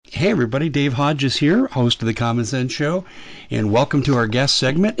Hey everybody, Dave Hodges here, host of the Common Sense Show, and welcome to our guest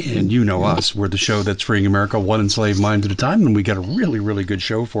segment. And you know us, we're the show that's freeing America one enslaved mind at a time, and we got a really good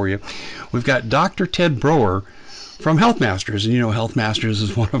show for you. We've got Dr. Ted Broer from Health Masters, and you know Health Masters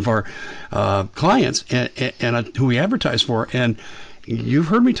is one of our clients and who we advertise for, and you've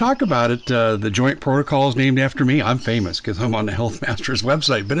heard me talk about it. The joint protocol is named after me. I'm famous because I'm on the Health Masters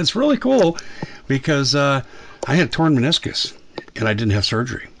website, but it's really cool because I had a torn meniscus and I didn't have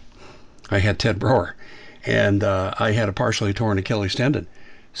surgery. I had Ted Broer, and I had a partially torn Achilles tendon.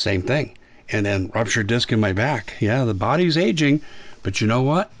 Same thing. And then ruptured disc in my back. Yeah, the body's aging, but you know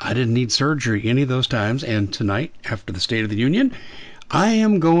what? I didn't need surgery any of those times. And tonight, after the State of the Union, I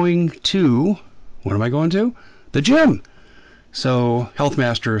am going to, what am I going to? The gym. So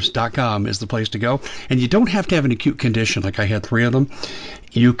healthmasters.com is the place to go. And you don't have to have an acute condition like I had 3 of them.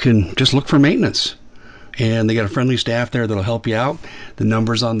 You can just look for maintenance. And they got a friendly staff there that'll help you out. The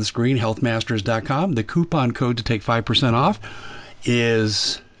number's on the screen, healthmasters.com. The coupon code to take 5% off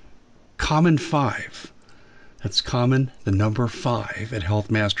is COMMON5. That's common, the number 5 at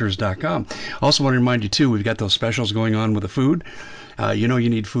healthmasters.com. Also want to remind you, too, we've got those specials going on with the food. You know you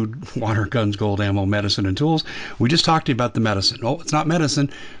need food, water, guns, gold, ammo, medicine, and tools. We just talked to you about the medicine. Oh, it's not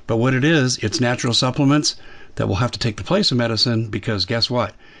medicine, but what it is, it's natural supplements that will have to take the place of medicine because guess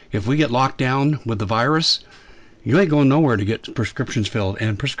what? If we get locked down with the virus, you ain't going nowhere to get prescriptions filled,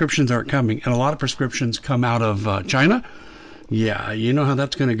 and prescriptions aren't coming. And a lot of prescriptions come out of China. Yeah, you know how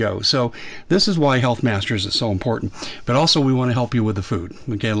that's going to go. So this is why Health Masters is so important. But also we want to help you with the food.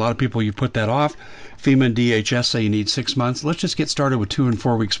 Okay, a lot of people, you put that off. FEMA and DHS say you need 6 months. Let's just get started with 2 and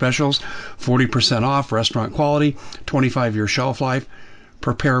 4 week specials. 40% off, restaurant quality, 25-year shelf life.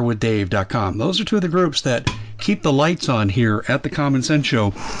 PrepareWithDave.com. Those are 2 of the groups that keep the lights on here at the Common Sense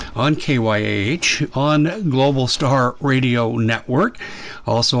Show on KYAH, on Global Star Radio Network,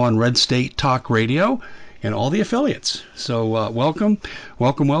 also on Red State Talk Radio, and all the affiliates. So welcome.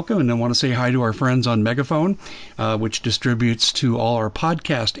 And I want to say hi to our friends on Megaphone, which distributes to all our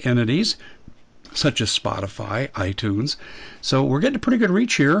podcast entities, such as Spotify, iTunes. So we're getting a pretty good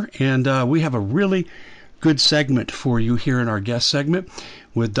reach here, and we have a really good segment for you here in our guest segment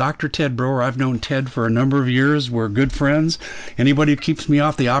with Dr. Ted Broer. I've known Ted for a number of years. We're good friends. Anybody who keeps me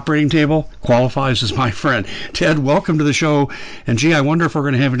off the operating table qualifies as my friend. Ted, welcome to the show. And gee, I wonder if we're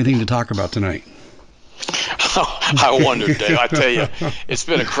going to have anything to talk about tonight. I wonder, Dave. I tell you, it's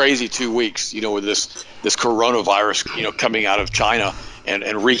been a crazy 2 weeks, with this coronavirus, coming out of China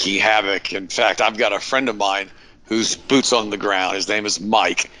and wreaking havoc. In fact, I've got a friend of mine who's boots on the ground. His name is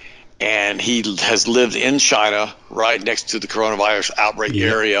Mike. And he has lived in China right next to the coronavirus outbreak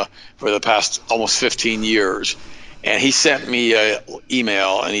area for the past almost 15 years. And he sent me an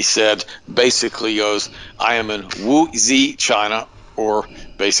email, and he said, basically goes, I am in Wuxi, China, or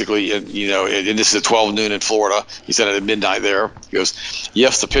basically, and this is at 12 noon in Florida. He said it at midnight there. He goes,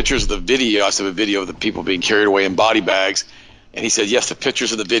 yes, the pictures of the video, I said a video of the people being carried away in body bags. And he said, yes, the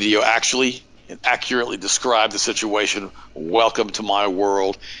pictures of the video actually and accurately describe the situation. Welcome to my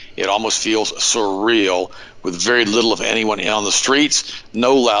world. It almost feels surreal with very little of anyone on the streets,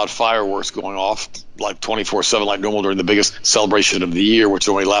 no loud fireworks going off like 24/7 like normal during the biggest celebration of the year, which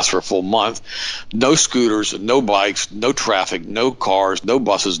only lasts for a full month. No scooters, no bikes, no traffic, no cars, no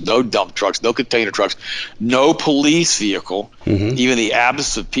buses, no dump trucks, no container trucks, no police vehicle, even the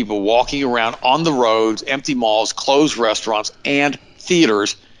absence of people walking around on the roads, empty malls, closed restaurants, and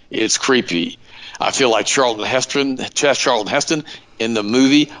theaters. It's creepy. I feel like Charlton Heston in the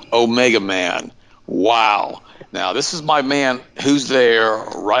movie Omega Man. Wow. Now, this is my man who's there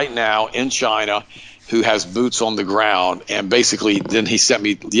right now in China who has boots on the ground. And basically, then he sent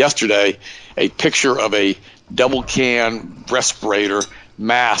me yesterday a picture of a double can respirator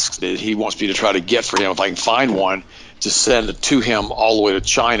mask that he wants me to try to get for him if I can find one to send it to him all the way to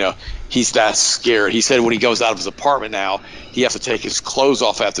China. He's that scared. He said when he goes out of his apartment now, he has to take his clothes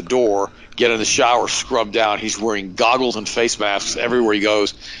off at the door, get in the shower, scrub down. He's wearing goggles and face masks everywhere he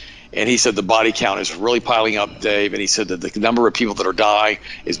goes. And he said the body count is really piling up, Dave. And he said that the number of people that are dying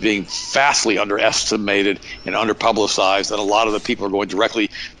is being vastly underestimated and underpublicized. And a lot of the people are going directly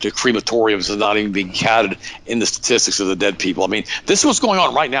to crematoriums and not even being counted in the statistics of the dead people. I mean, this is what's going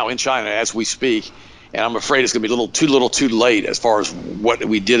on right now in China as we speak. And I'm afraid it's going to be a little too late as far as what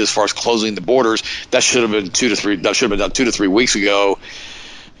we did as far as closing the borders. That should have been done 2 to 3 weeks ago.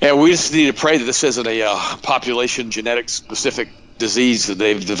 And we just need to pray that this isn't a population genetic specific disease that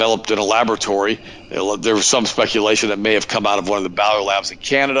they've developed in a laboratory. There was some speculation that may have come out of one of the bio labs in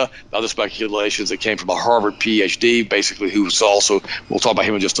Canada. Other speculations that came from a Harvard PhD, basically, who's also, we'll talk about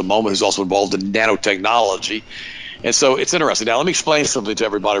him in just a moment, who's also involved in nanotechnology. And so it's interesting. Now, let me explain something to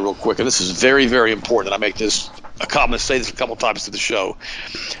everybody real quick. And this is very, very important. I make this a comment, say this a couple times to the show.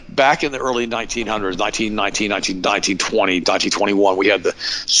 Back in the early 1900s, 1919, 1920, 1921, we had the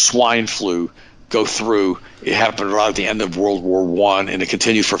swine flu go through. It happened right at the end of World War I, and it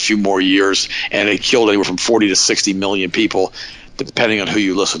continued for a few more years, and it killed anywhere from 40 to 60 million people, depending on who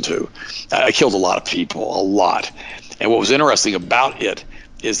you listen to. It killed a lot of people, a lot. And what was interesting about it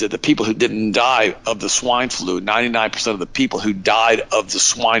is that the people who didn't die of the swine flu, 99% of the people who died of the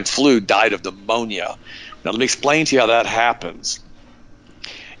swine flu died of pneumonia. Now, let me explain to you how that happens.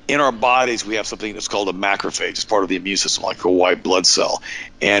 In our bodies, we have something that's called a macrophage. It's part of the immune system, like a white blood cell.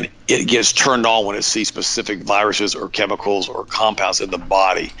 And it gets turned on when it sees specific viruses or chemicals or compounds in the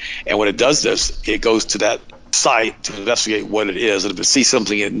body. And when it does this, it goes to that site to investigate what it is. And if it sees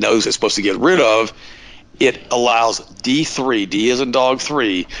something it knows it's supposed to get rid of, it allows D3, D as in dog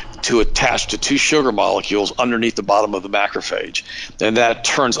 3, to attach to two sugar molecules underneath the bottom of the macrophage. And that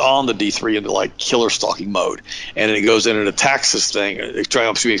turns on the D3 into like killer stalking mode. And then it goes in and attacks this thing. It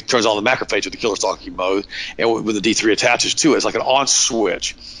turns on the macrophage with the killer stalking mode. And when the D3 attaches to it, it's like an on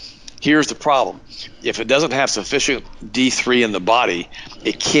switch. Here's the problem. If it doesn't have sufficient D3 in the body,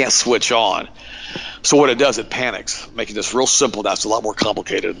 it can't switch on. So what it does, it panics, making this real simple. That's a lot more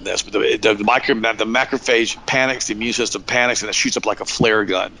complicated than this. But the macrophage panics, the immune system panics, and it shoots up like a flare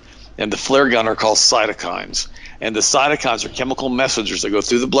gun. And the flare gun are called cytokines. And the cytokines are chemical messengers that go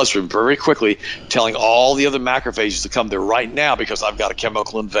through the bloodstream very quickly, telling all the other macrophages to come there right now because I've got a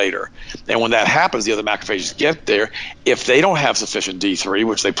chemical invader. And when that happens, the other macrophages get there. If they don't have sufficient D3,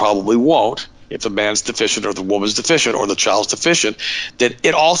 which they probably won't, if the man's deficient or the woman's deficient or the child's deficient, then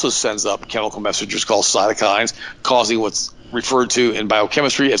it also sends up chemical messengers called cytokines, causing what's referred to in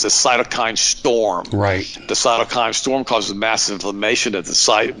biochemistry as a cytokine storm. Right. The cytokine storm causes massive inflammation at the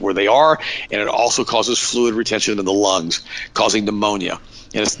site where they are, and it also causes fluid retention in the lungs, causing pneumonia.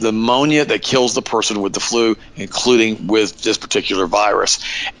 And it's the pneumonia that kills the person with the flu, including with this particular virus.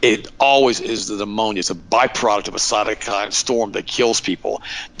 It always is the pneumonia. It's a byproduct of a cytokine storm that kills people.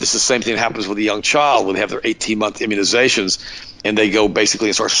 This is the same thing that happens with a young child when they have their 18-month immunizations, and they go basically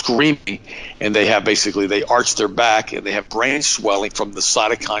and start screaming, and they arch their back, and they have brain swelling from the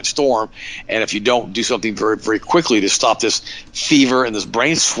cytokine storm. And if you don't do something very, very quickly to stop this fever and this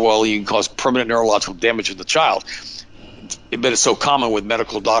brain swelling, you can cause permanent neurological damage in the child. But it's so common with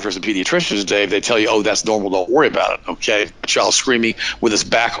medical doctors and pediatricians, Dave, they tell you, oh, that's normal, don't worry about it, okay? A child screaming with his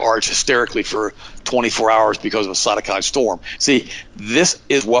back arched hysterically for 24 hours because of a cytokine storm. See, this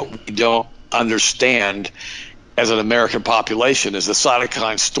is what we don't understand as an American population, is the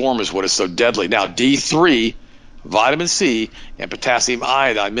cytokine storm is what is so deadly. Now, D3, vitamin C, and potassium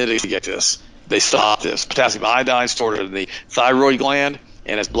iodine mitigate this. They stop this. Potassium iodine stored in the thyroid gland,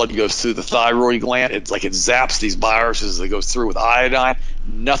 and as blood goes through the thyroid gland, it's like it zaps these viruses that goes through with iodine.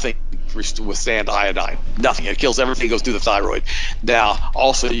 Nothing to withstand iodine. Nothing. It kills everything that goes through the thyroid. Now,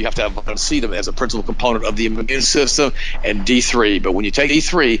 also, you have to have vitamin C as a principal component of the immune system, and D3. But when you take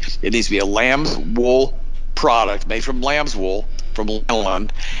D3, it needs to be a lamb's wool product made from lamb's wool, from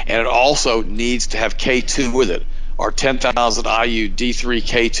Leyland, and it also needs to have K2 with it. Our 10,000 IU D3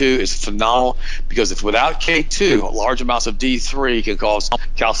 K2 is phenomenal because if without K2, large amounts of D3 can cause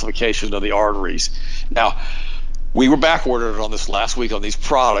calcification of the arteries. Now, we were back ordered on this last week on these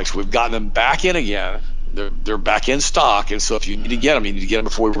products. We've gotten them back in again. They're back in stock, and so if you need to get them, you need to get them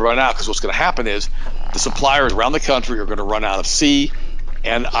before we run out, because what's going to happen is the suppliers around the country are going to run out of C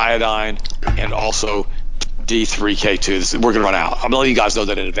and iodine and also D3K2. We're going to run out. I'm going to let you guys know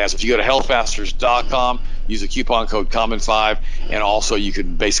that in advance. If you go to healthmasters.com, use the coupon code COMMON5, and also you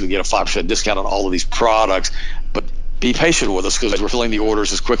can basically get a 5% discount on all of these products. But be patient with us because we're filling the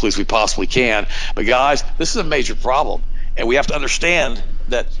orders as quickly as we possibly can. But guys, this is a major problem, and we have to understand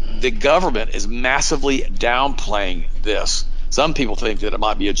that the government is massively downplaying this. Some people think that it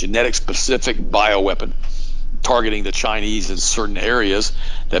might be a genetic-specific bioweapon targeting the Chinese in certain areas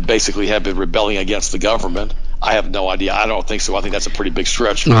that basically have been rebelling against the government. I have no idea. I don't think so. I think that's a pretty big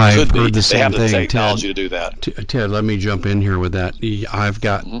stretch. I've heard the same thing. They have the thing, technology to do that. Ted, let me jump in here with that. I've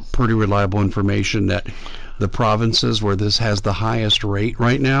got pretty reliable information that the provinces where this has the highest rate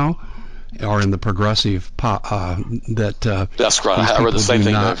right now are in the progressive that's right. I read the same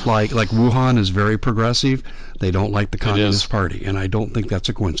thing. Like Wuhan is very progressive. They don't like the Communist Party, and I don't think that's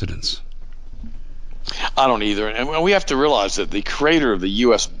a coincidence. I don't either, and we have to realize that the creator of the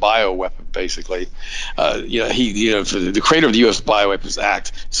U.S. bioweapon, basically, the creator of the U.S. Bioweapons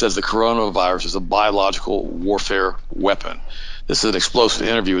Act says the coronavirus is a biological warfare weapon. This is an explosive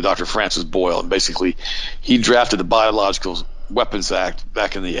interview with Dr. Francis Boyle, and basically, he drafted the biological Weapons Act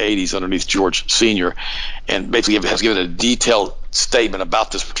back in the 80s underneath George Sr., and basically has given a detailed statement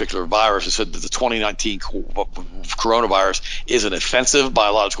about this particular virus. It said that the 2019 coronavirus is an offensive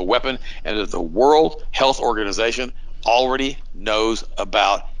biological weapon, and that the World Health Organization already knows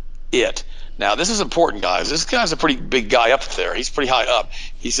about it. Now, this is important, guys. This guy's a pretty big guy up there. He's pretty high up.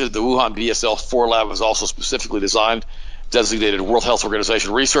 He said the Wuhan BSL-4 lab was also specifically designed, designated World Health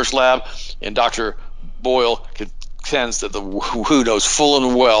Organization research lab, and Dr. Boyle contends that the WHO knows full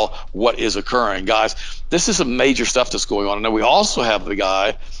and well what is occurring. Guys, this is some major stuff that's going on. And then we also have the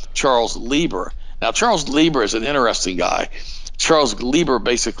guy, Charles Lieber. Now, Charles Lieber is an interesting guy. Charles Lieber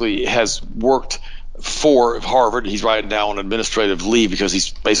basically has worked for Harvard. He's right now on administrative leave because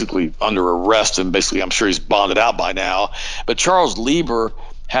he's basically under arrest, and basically I'm sure he's bonded out by now. But Charles Lieber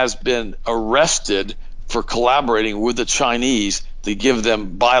has been arrested for collaborating with the Chinese to give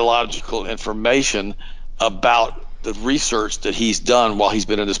them biological information about the research that he's done while he's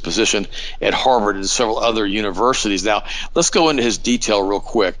been in this position at Harvard and several other universities. Now, let's go into his detail real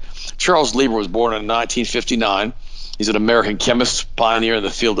quick. Charles Lieber was born in 1959. He's an American chemist, pioneer in the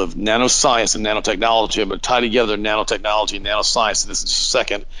field of nanoscience and nanotechnology. I'm going to tie together nanotechnology and nanoscience in this in just a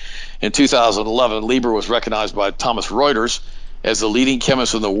second. In 2011, Lieber was recognized by Thomson Reuters as the leading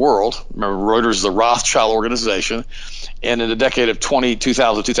chemist in the world. Remember, Reuters is the Rothschild organization. And in the decade of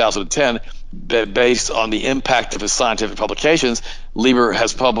 2000-2010, based on the impact of his scientific publications, Lieber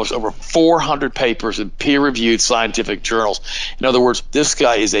has published over 400 papers in peer-reviewed scientific journals. In other words, this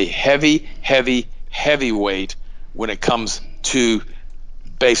guy is a heavyweight when it comes to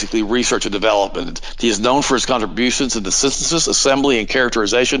basically research and development. He is known for his contributions in the synthesis, assembly, and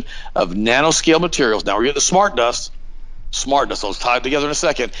characterization of nanoscale materials. Now we're getting to smart dust, I'll tie it together in a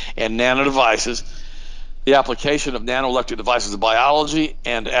second, and nano devices, the application of nanoelectric devices in biology,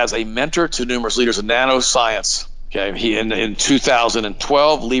 and as a mentor to numerous leaders in nanoscience. Okay, in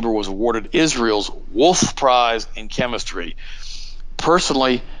 2012, Lieber was awarded Israel's Wolf Prize in Chemistry.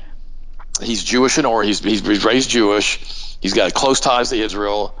 Personally, he's Jewish he's raised Jewish. He's got close ties to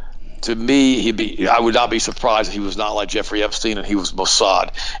Israel. To me, I would not be surprised if he was not like Jeffrey Epstein and he was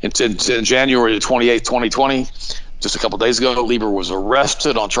Mossad. In January 28, 2020, just a couple days ago, Lieber was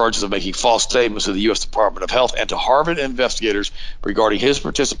arrested on charges of making false statements to the U.S. Department of Health and to Harvard investigators regarding his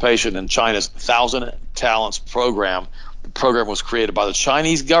participation in China's 1,000 Talents program. The program was created by the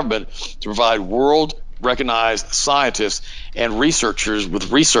Chinese government to provide world-recognized scientists and researchers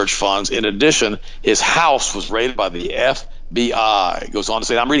with research funds. In addition, his house was raided by the FBI. It goes on to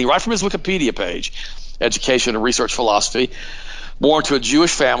say, I'm reading right from his Wikipedia page, Education and Research Philosophy. Born to a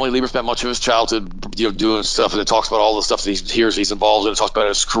Jewish family, Lieber spent much of his childhood, doing stuff, and it talks about all the stuff that he's involved in. It talks about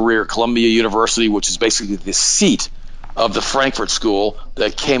his career at Columbia University, which is basically the seat of the Frankfurt School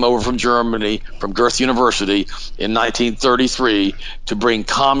that came over from Germany, from Goethe University in 1933 to bring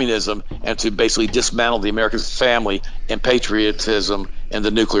communism and to basically dismantle the American family and patriotism and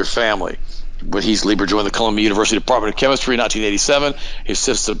the nuclear family. But Lieber joined the Columbia University Department of Chemistry in 1987. He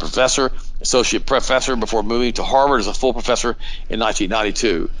assisted professor, associate professor, before moving to Harvard as a full professor in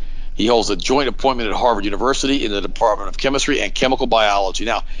 1992. He holds a joint appointment at Harvard University in the Department of Chemistry and Chemical Biology.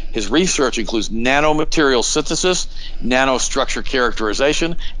 Now, his research includes nanomaterial synthesis, nanostructure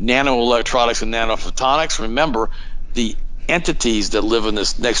characterization, nanoelectronics, and nanophotonics. Remember, the entities that live in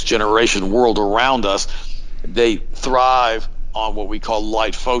this next generation world around us, they thrive on what we call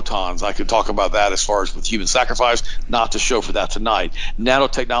light photons. I could talk about that as far as with human sacrifice, not to show for that tonight.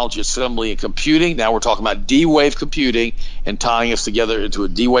 Nanotechnology, assembly, and computing. Now we're talking about D-wave computing and tying us together into a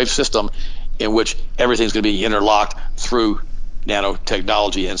D-wave system in which everything's going to be interlocked through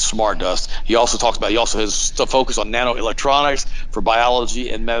nanotechnology and smart dust. He also has the focus on nanoelectronics for biology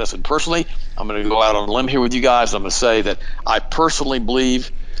and medicine. Personally, I'm going to go out on a limb here with you guys. I'm going to say that I personally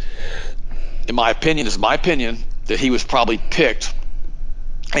believe, in my opinion, that he was probably picked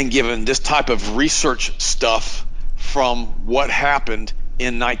and given this type of research stuff from what happened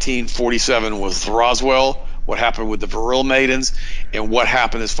in 1947 with Roswell, what happened with the Vril Maidens, and what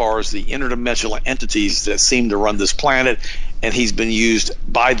happened as far as the interdimensional entities that seem to run this planet. And he's been used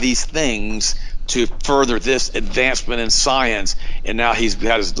by these things to further this advancement in science, and now he's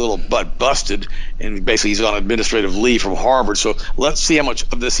had his little butt busted, and basically he's on administrative leave from Harvard. So let's see how much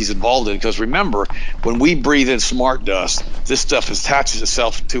of this he's involved in, because remember, when we breathe in smart dust, this stuff attaches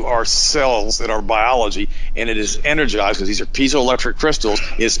itself to our cells and our biology, and it is energized, because these are piezoelectric crystals,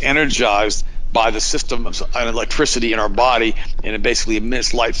 is energized by the system of electricity in our body, and it basically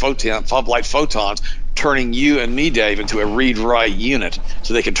emits light photons, turning you and me, Dave, into a read-write unit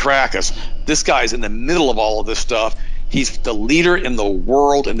so they can track us. This guy's in the middle of all of this stuff. He's the leader in the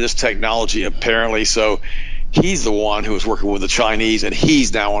world in this technology, apparently. So he's the one who was working with the Chinese, and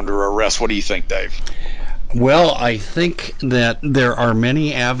he's now under arrest. What do you think, Dave? Well, I think that there are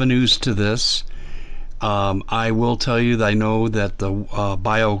many avenues to this. I will tell you that I know that the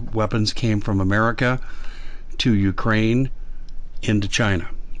bioweapons came from America to Ukraine into China.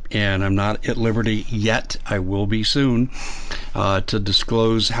 And I'm not at liberty yet, I will be soon, to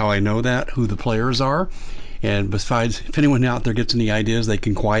disclose how I know that, who the players are. And besides, if anyone out there gets any ideas, they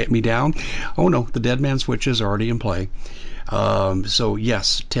can quiet me down. Oh no, the dead man switch is already in play. So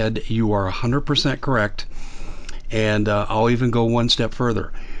yes, Ted, you are 100% correct. And I'll even go one step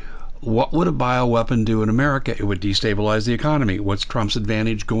further. What would a bioweapon do in America? It would destabilize the economy. What's Trump's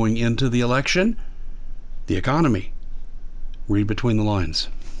advantage going into the election? The economy. Read between the lines.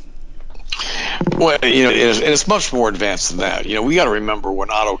 Well, it's much more advanced than that. We got to remember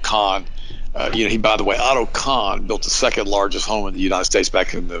when Otto Kahn, Otto Kahn built the second largest home in the United States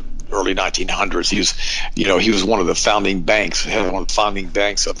back in the early 1900s. He was one of the founding banks, one of the founding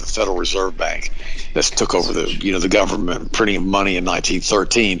banks of the Federal Reserve Bank that took over the government printing money in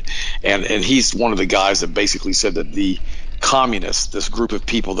 1913. And he's one of the guys that basically said that the communists, this group of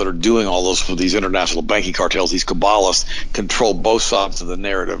people that are doing all those for these international banking cartels, these Kabbalists, control both sides of the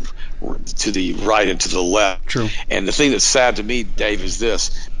narrative, to the right and to the left. True. And the thing that's sad to me, Dave, is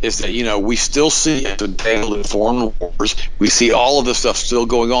that we still see entanglement in foreign wars. We see all of this stuff still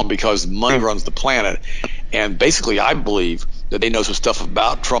going on because money runs the planet. And basically, I believe that they know some stuff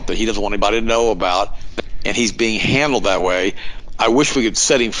about Trump that he doesn't want anybody to know about, and he's being handled that way. I wish we could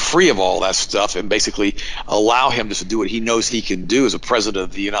set him free of all that stuff and basically allow him just to do what he knows he can do as a president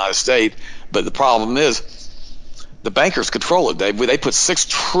of the United States. But the problem is, the bankers control it. They put $6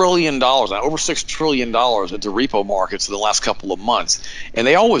 trillion, over $6 trillion into repo markets in the last couple of months. And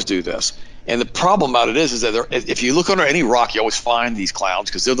they always do this. And the problem about it is that if you look under any rock, you always find these clowns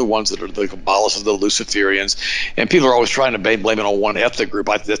because they're the ones that are the Kabbalists, the Luciferians. And people are always trying to blame it on one ethnic group.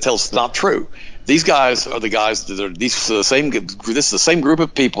 That tells us it's not true. These guys are the guys that are this is the same group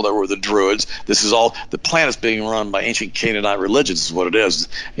of people that were the Druids. This is all the planet's being run by ancient Canaanite religions is what it is.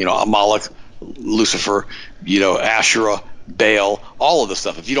 Amalek, Lucifer, Asherah, Baal, all of this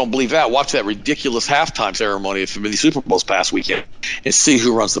stuff. If you don't believe that, watch that ridiculous halftime ceremony from the Super Bowl's past weekend and see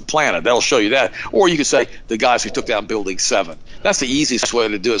who runs the planet. That'll show you that. Or you could say the guys who took down Building 7. That's the easiest way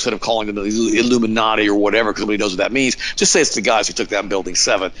to do it instead of calling them the Illuminati or whatever because nobody knows what that means. Just say it's the guys who took down Building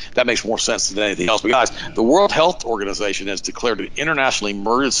 7. That makes more sense than anything else. But guys, the World Health Organization has declared an international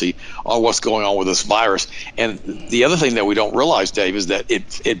emergency on what's going on with this virus. And the other thing that we don't realize, Dave, is that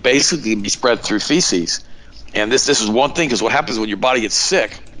it basically can be spread through feces. And this is one thing, because what happens when your body gets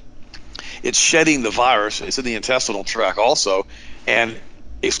sick, it's shedding the virus. It's in the intestinal tract also, and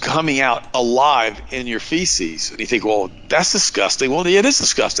it's coming out alive in your feces. And you think, well, that's disgusting. Well, it is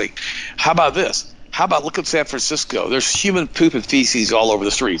disgusting. How about this? Look at San Francisco. There's human poop and feces all over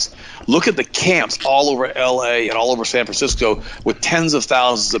the streets. Look at the camps all over L.A. and all over San Francisco with tens of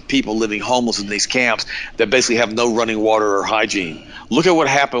thousands of people living homeless in these camps that basically have no running water or hygiene. Look at what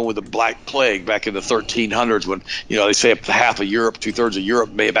happened with the Black Plague back in the 1300s when, they say up to half of Europe, 2/3 of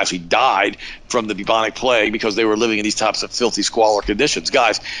Europe may have actually died from the bubonic plague because they were living in these types of filthy squalor conditions.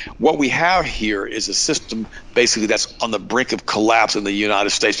 Guys, what we have here is a system basically that's on the brink of collapse in the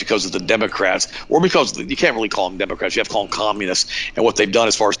United States because of the Democrats, or because you can't really call them Democrats, you have to call them communists, and what they've done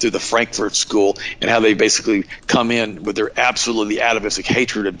as far as through the Frankfurt School and how they basically come in with their absolutely atavistic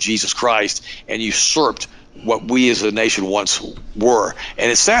hatred of Jesus Christ and usurped what we as a nation once were. And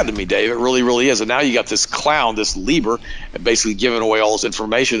it's sad to me, Dave. It really, really is. And now you got this clown, this Lieber, basically giving away all this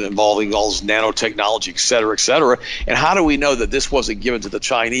information involving all this nanotechnology, et cetera, et cetera. And how do we know that this wasn't given to the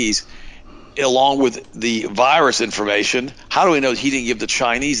Chinese along with the virus information? How do we know he didn't give the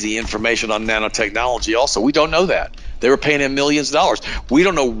Chinese the information on nanotechnology also? We don't know that. They were paying him millions of dollars. We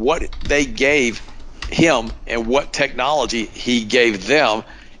don't know what they gave him and what technology he gave them.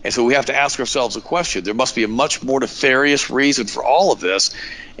 And so we have to ask ourselves a question. There must be a much more nefarious reason for all of this,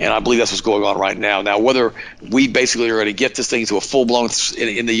 and I believe that's what's going on right now. Now, whether we basically are going to get this thing to a full-blown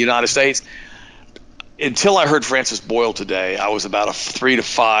in the United States, until I heard Francis Boyle today, I was about a 3 to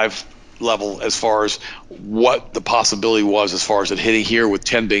 5 level as far as what the possibility was as far as it hitting here, with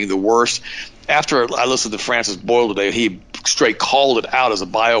 10 being the worst. After I listened to Francis Boyle today, he straight called it out as a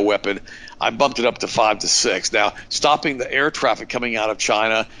bioweapon. I bumped it up to 5 to 6. Now, stopping the air traffic coming out of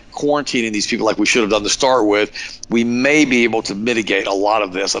China, quarantining these people like we should have done to start with, we may be able to mitigate a lot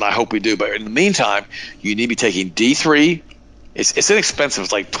of this, and I hope we do. But in the meantime, you need to be taking D3, It's inexpensive.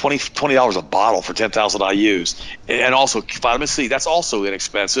 It's like $20 a bottle for 10,000 IUs, and also vitamin C. That's also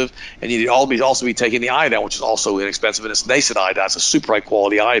inexpensive, and you need also be taking the iodine, which is also inexpensive, and it's nascent iodine. It's a super high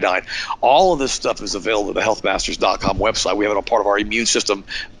quality iodine. All of this stuff is available at the healthmasters.com website. We have it on part of our immune system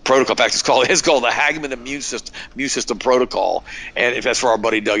protocol. In fact, it's called the Hagman Immune System Protocol, and if that's for our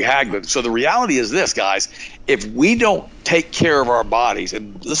buddy Doug Hagman. So the reality is this, guys: if we don't take care of our bodies,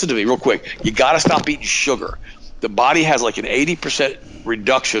 and listen to me real quick, you got to stop eating sugar. The body has like an 80%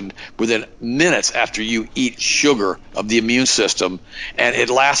 reduction within minutes after you eat sugar of the immune system, and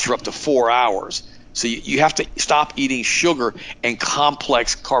it lasts for up to 4 hours. So you have to stop eating sugar and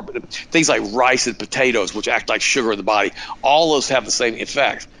complex carb, things like rice and potatoes, which act like sugar in the body. All those have the same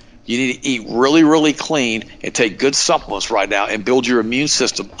effect. You need to eat really, really clean and take good supplements right now and build your immune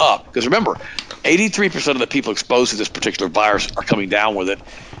system up. Because remember, 83% of the people exposed to this particular virus are coming down with it.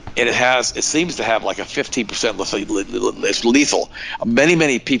 And it seems to have like a 15% it's lethal.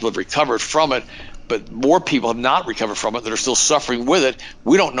 Many people have recovered from it, but more people have not recovered from it that are still suffering with it.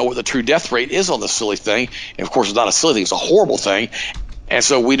 We don't know what the true death rate is on this silly thing. And of course, it's not a silly thing, it's a horrible thing. And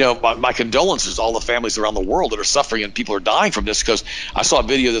so we know, my condolences to all the families around the world that are suffering and people are dying from this, because I saw a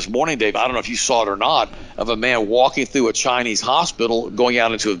video this morning, Dave, I don't know if you saw it or not, of a man walking through a Chinese hospital, going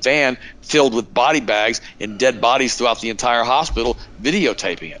out into a van filled with body bags and dead bodies throughout the entire hospital,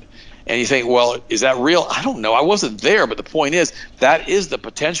 videotaping it. And you think, well, is that real? I don't know. I wasn't there. But the point is, that is the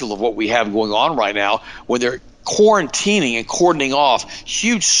potential of what we have going on right now when they're quarantining and cordoning off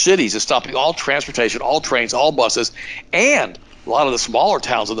huge cities and stopping all transportation, all trains, all buses, and a lot of the smaller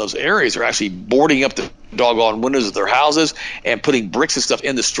towns in those areas are actually boarding up the doggone windows of their houses and putting bricks and stuff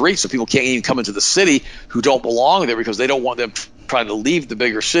in the streets so people can't even come into the city who don't belong there, because they don't want them trying to leave the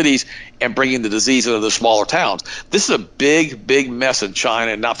bigger cities and bringing the disease into the smaller towns. This is a big mess in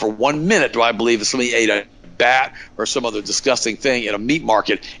China, and not for 1 minute do I believe that somebody ate a bat or some other disgusting thing in a meat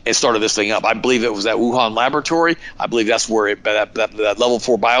market and started this thing up. I believe it was that Wuhan laboratory. I believe that's where that level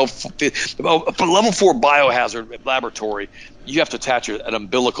 4 biohazard laboratory. You have to attach an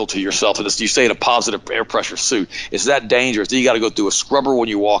umbilical to yourself, and you stay in a positive air pressure suit. It's that dangerous. Then you got to go through a scrubber when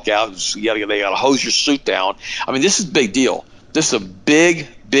you walk out. They got to hose your suit down. I mean, this is a big deal. This is a big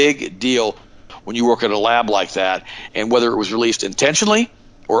deal when you work in a lab like that. And whether it was released intentionally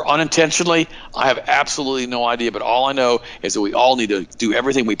or unintentionally, I have absolutely no idea. But all I know is that we all need to do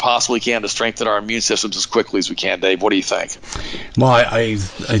everything we possibly can to strengthen our immune systems as quickly as we can. Dave, what do you think? Well, I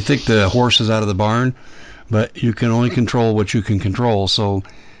think the horse is out of the barn, but you can only control what you can control. So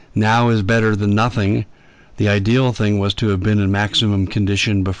now is better than nothing. The ideal thing was to have been in maximum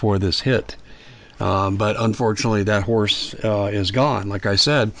condition before this hit. But unfortunately, that horse is gone. Like I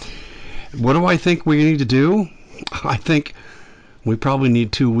said, what do I think we need to do? I think we probably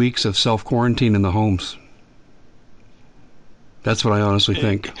need 2 weeks of self-quarantine in the homes. That's what I honestly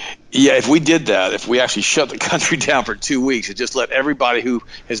think. Yeah, if we did that, if we actually shut the country down for 2 weeks and just let everybody who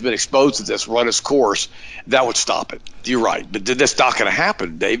has been exposed to this run its course, that would stop it. You're right. But that's not going to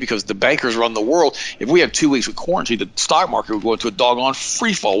happen, Dave, because the bankers run the world. If we have 2 weeks of quarantine, the stock market would go into a doggone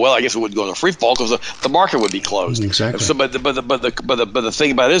free fall. Well, I guess it wouldn't go into a free fall because the market would be closed. Exactly. So, but the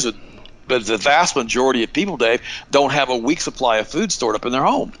thing about it is, but the vast majority of people, Dave, don't have a week's supply of food stored up in their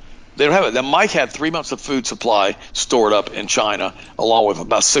home. They don't have it. Now, Mike had 3 months of food supply stored up in China, along with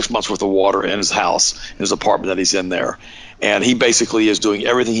about 6 months worth of water in his house, in his apartment that he's in there. And he basically is doing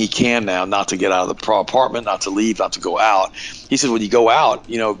everything he can now not to get out of the apartment, not to leave, not to go out. He said when you go out,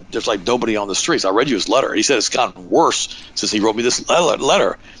 there's like nobody on the streets. I read you his letter. He said it's gotten worse since he wrote me this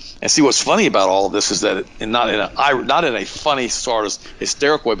letter. And see, what's funny about all of this is that, and not in a funny sort of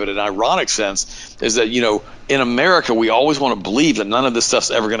hysterical way, but in an ironic sense, is that in America we always want to believe that none of this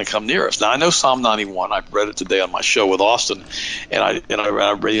stuff's ever going to come near us. Now I know Psalm 91. I read it today on my show with Austin, and I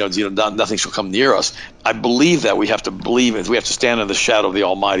read nothing shall come near us. I believe that we have to believe it. We have to stand in the shadow of the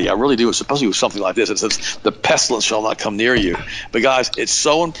Almighty. I really do. It's supposed to be something like this. It says the pestilence shall not come near you. But guys, it's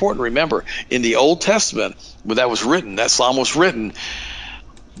so important to remember in the Old Testament when that was written, that Psalm was written,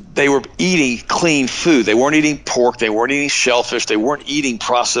 they were eating clean food. They weren't eating pork. They weren't eating shellfish. They weren't eating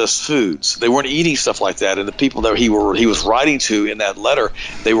processed foods. They weren't eating stuff like that. And the people that he was writing to in that letter,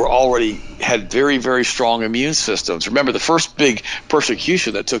 they were already had very, very strong immune systems. Remember, the first big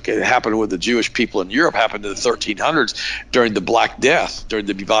persecution that happened with the Jewish people in Europe happened in the 1300s during the Black Death, during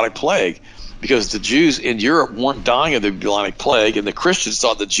the bubonic plague. Because the Jews in Europe weren't dying of the bubonic plague, and the Christians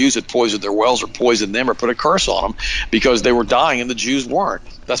thought the Jews had poisoned their wells or poisoned them or put a curse on them because they were dying and the Jews weren't.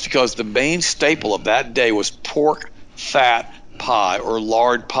 That's because the main staple of that day was pork, fat, pie or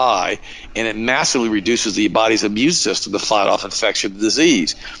lard pie, and it massively reduces the body's immune system to fight off infection and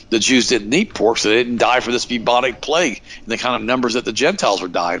disease. The Jews didn't eat pork, so they didn't die for this bubonic plague and the kind of numbers that the Gentiles were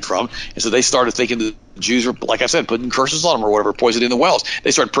dying from. And so they started thinking the Jews were, like I said, putting curses on them or whatever, poisoning the wells.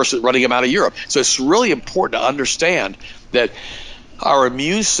 They started running them out of Europe. So it's really important to understand that our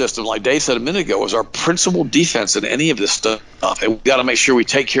immune system, like Dave said a minute ago, is our principal defense in any of this stuff. And we've got to make sure we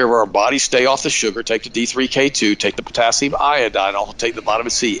take care of our body, stay off the sugar, take the D3K2, take the potassium iodine, also take the vitamin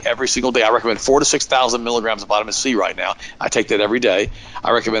C every single day. I recommend 4,000 to 6,000 milligrams of vitamin C right now. I take that every day.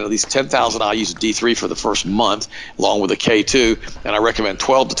 I recommend at least 10,000 IUs of D3 for the first month, along with the K2. And I recommend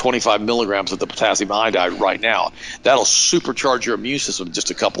 12 to 25 milligrams of the potassium iodine right now. That'll supercharge your immune system in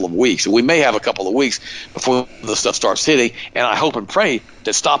just a couple of weeks. And we may have a couple of weeks before the stuff starts hitting. And I hope and pray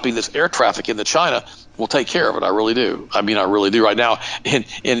that stopping this air traffic into China will take care of it. I really do. I mean, I really do. Right now,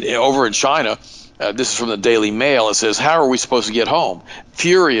 over in China, this is from the Daily Mail. It says, how are we supposed to get home?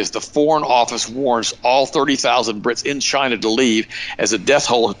 Furious, the Foreign Office warns all 30,000 Brits in China to leave as the death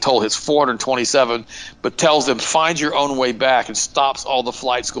toll hits 427, but tells them find your own way back and stops all the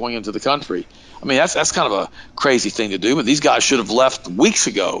flights going into the country. I mean, that's kind of a crazy thing to do, but these guys should have left weeks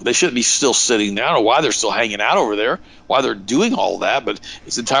ago. They shouldn't be still sitting there. I don't know why they're still hanging out over there, why they're doing all that, but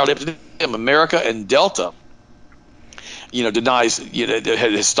it's entirely up to them. America and Delta,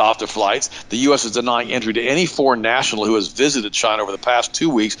 has stopped their flights. The U.S. is denying entry to any foreign national who has visited China over the past 2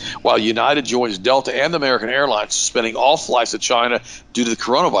 weeks, while United joins Delta and American Airlines suspending all flights to China due to the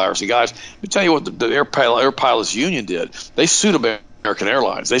coronavirus. And guys, let me tell you what the Air Pilots Union did. They sued American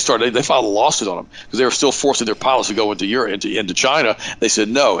Airlines. They filed a lawsuit on them because they were still forcing their pilots to go into Europe, into China. They said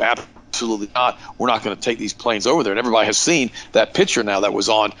no, absolutely not. We're not going to take these planes over there. And everybody has seen that picture now that was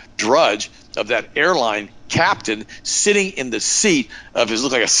on Drudge of that airline captain sitting in the seat of his,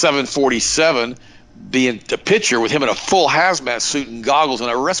 looked like a 747, being the picture with him in a full hazmat suit and goggles and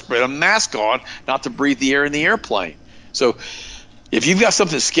a respirator, a mask on, not to breathe the air in the airplane. So if you've got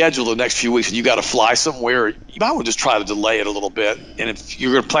something scheduled the next few weeks and you got to fly somewhere, you might want to just try to delay it a little bit. And if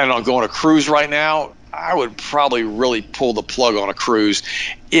you're going to plan on going on a cruise right now, I would probably really pull the plug on a cruise.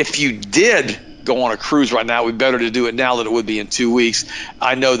 If you did go on a cruise right now, it would be better to do it now than it would be in 2 weeks.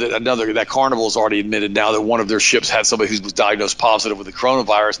 I know that Carnival has already admitted now that one of their ships had somebody who was diagnosed positive with the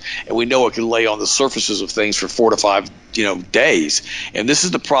coronavirus, and we know it can lay on the surfaces of things for 4 to 5 days. And this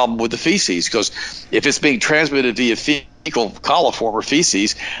is the problem with the feces, because if it's being transmitted via fecal coliform or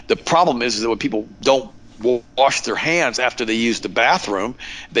feces, the problem is that when people don't wash their hands after they use the bathroom,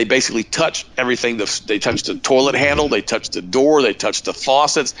 they basically touch everything. They touch the toilet handle, they touch the door, they touch the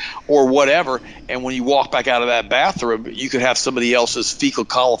faucets or whatever, and when you walk back out of that bathroom, you could have somebody else's fecal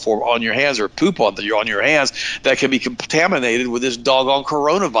coliform on your hands or poop on your hands that can be contaminated with this doggone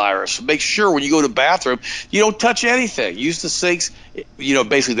coronavirus. So make sure when you go to the bathroom, you don't touch anything. Use the sinks,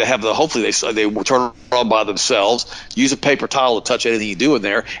 basically they have hopefully they will turn on by themselves. Use a paper towel to touch anything you do in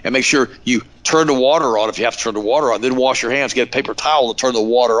there, and make sure you turn the water on if you have to turn the water on. Then wash your hands, get a paper towel to turn the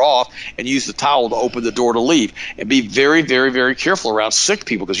water off, and use the towel to open the door to leave. And be very, very, very careful around sick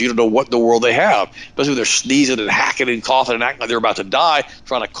people, because you don't know what in the world they have. Especially when they're sneezing and hacking and coughing and acting like they're about to die,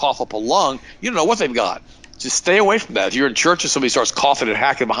 trying to cough up a lung. You don't know what they've got. Just stay away from that. If you're in church and somebody starts coughing and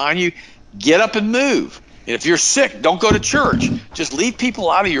hacking behind you, get up and move. And if you're sick, don't go to church. Just leave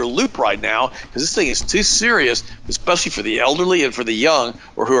people out of your loop right now, because this thing is too serious, especially for the elderly and for the young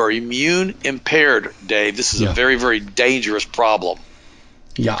or who are immune impaired, Dave. This is a very, very dangerous problem.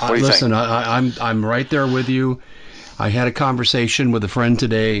 Yeah, listen, I'm right there with you. I had a conversation with a friend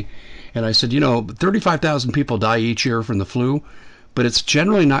today, and I said, 35,000 people die each year from the flu, but it's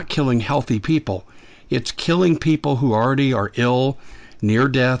generally not killing healthy people. It's killing people who already are ill, near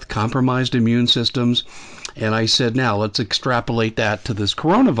death, compromised immune systems. And I said, now let's extrapolate that to this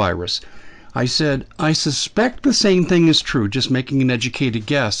coronavirus. I said, I suspect the same thing is true, just making an educated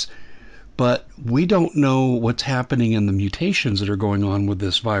guess, but we don't know what's happening in the mutations that are going on with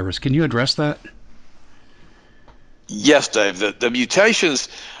this virus. Can you address that? Yes, Dave. The mutations,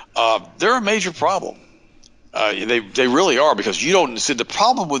 they're a major problem. They really are, because you don't see the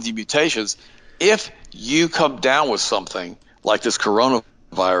problem with the mutations. If you come down with something like this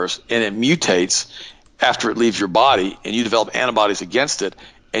coronavirus and it mutates after it leaves your body and you develop antibodies against it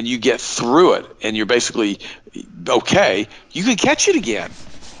and you get through it and you're basically okay, you can catch it again.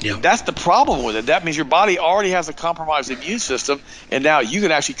 Yeah. That's the problem with it. That means your body already has a compromised immune system, and now you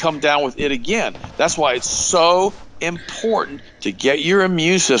can actually come down with it again. That's why it's so important to get your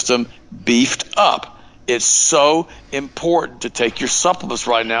immune system beefed up. It's so important to take your supplements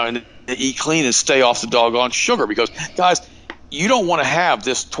right now and to eat clean and stay off the doggone sugar, because, guys, you don't want to have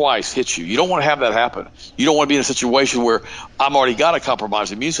this twice hit you. You don't want to have that happen. You don't want to be in a situation where I'm already got a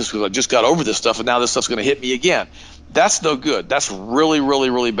compromised immune system because I just got over this stuff and now this stuff's going to hit me again. That's no good. That's really, really,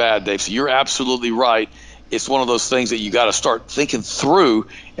 really bad, Dave. So you're absolutely right. It's one of those things that you got to start thinking through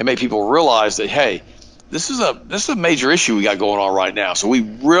and make people realize that, hey, this is a major issue we got going on right now. So we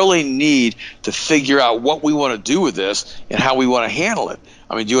really need to figure out what we want to do with this and how we want to handle it.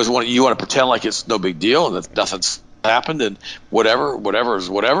 I mean, you want to pretend like it's no big deal and that nothing's happened and whatever is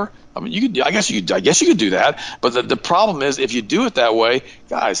whatever. I mean, I guess you could do that. But the problem is, if you do it that way,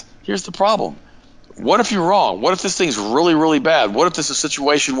 guys, here's the problem. What if you're wrong? What if this thing's really, really bad? What if this is a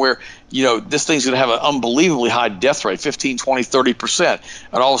situation where, this thing's going to have an unbelievably high death rate, 15, 20, 30%,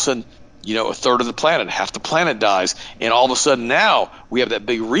 and all of a sudden, a third of the planet, half the planet dies, and all of a sudden now we have that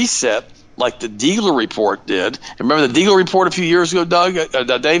big reset like the Deagler report did. And remember the Deagler report a few years ago,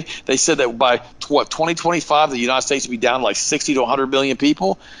 Dave? They said that by 2025, the United States would be down like 60 to 100 million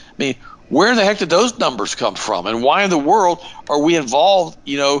people. I mean, where the heck did those numbers come from? And why in the world are we involved,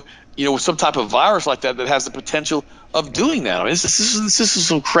 with some type of virus like that has the potential of doing that? I mean, this is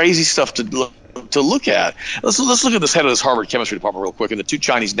some crazy stuff to look at. Let's look at this head of this Harvard chemistry department real quick, and the 2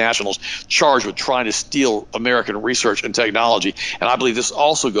 Chinese nationals charged with trying to steal American research and technology. And I believe this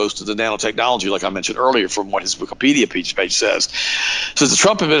also goes to the nanotechnology, like I mentioned earlier, from what his Wikipedia page says. So the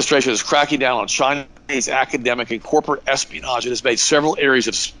Trump administration is cracking down on Chinese academic and corporate espionage and has made several areas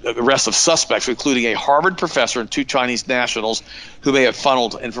of arrests of suspects, including a Harvard professor and 2 Chinese nationals who may have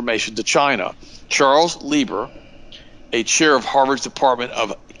funneled information to China. Charles Lieber, a chair of Harvard's Department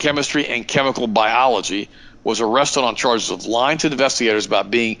of Chemistry and Chemical Biology, was arrested on charges of lying to investigators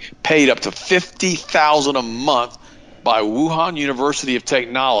about being paid up to $50,000 a month by Wuhan University of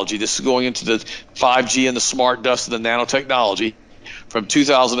Technology. This is going into the 5G and the smart dust and the nanotechnology from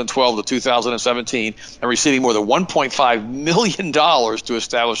 2012 to 2017, and receiving more than $1.5 million to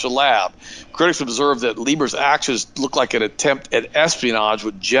establish a lab. Critics observed that Lieber's actions look like an attempt at espionage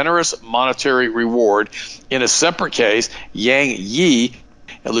with generous monetary reward. In a separate case, Yang Yi,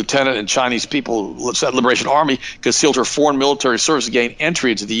 a lieutenant in Chinese People's Liberation Army, concealed her foreign military service to gain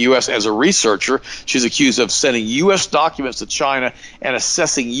entry into the U.S. as a researcher. She's accused of sending U.S. documents to China and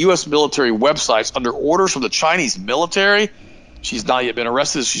assessing U.S. military websites under orders from the Chinese military. She's not yet been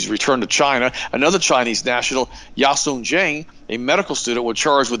arrested. She's returned to China. Another Chinese national, Yasung Zheng, a medical student, was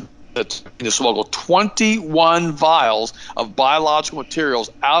charged with to smuggle 21 vials of biological materials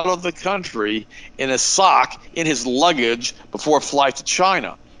out of the country in a sock in his luggage before a flight to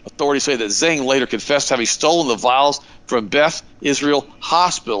China. Authorities say that Zheng later confessed having stolen the vials from Beth Israel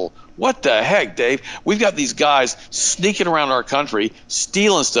Hospital. What the heck, Dave? We've got these guys sneaking around our country,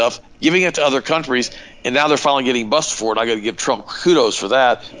 stealing stuff, giving it to other countries, and now they're finally getting busted for it. I got to give Trump kudos for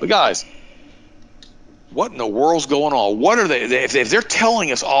that. But guys, what in the world's going on? What are they? If they're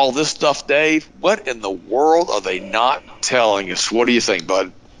telling us all this stuff, Dave, what in the world are they not telling us? What do you think,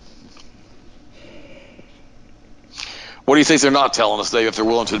 bud? What do you think they're not telling us, Dave, if they're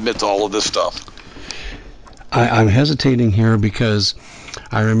willing to admit to all of this stuff? I'm hesitating here because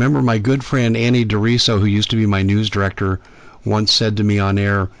I remember my good friend Annie DeRiso, who used to be my news director, once said to me on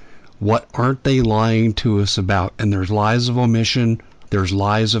air, "What aren't they lying to us about?" And there's lies of omission, there's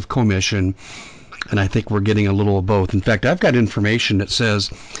lies of commission, and I think we're getting a little of both. In fact, I've got information that says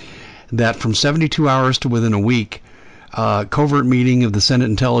that from 72 hours to within a week, covert meeting of the Senate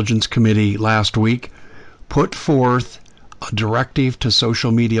Intelligence Committee last week put forth a directive to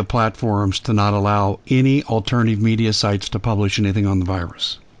social media platforms to not allow any alternative media sites to publish anything on the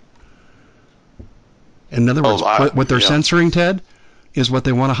virus. In other words, what they're censoring, Ted, is what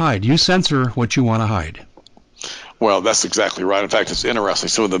they want to hide. You censor what you want to hide. Well, that's exactly right. In fact, it's interesting.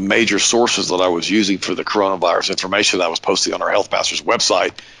 Some of the major sources that I was using for the coronavirus information that I was posting on our Health Masters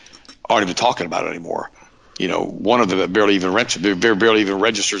website aren't even talking about it anymore. One of them that barely even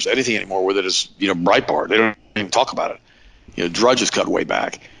registers anything anymore with it is, Breitbart. They don't even talk about it. Drudge is cut way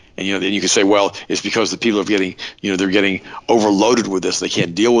back. And, then you can say, well, it's because the people are getting, they're getting overloaded with this. They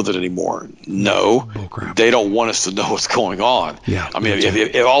can't deal with it anymore. No, they don't want us to know what's going on. Yeah, I mean,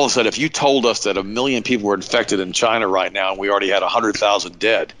 if all of a sudden, if you told us that 1 million people were infected in China right now and we already had 100,000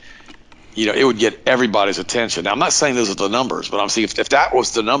 dead, it would get everybody's attention. Now, I'm not saying those are the numbers, but I'm saying if that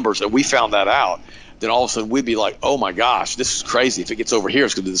was the numbers and we found that out, then all of a sudden we'd be like, oh my gosh, this is crazy. If it gets over here,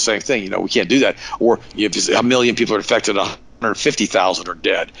 it's going to do the same thing. We can't do that. Or if 1 million people are infected, 150,000 are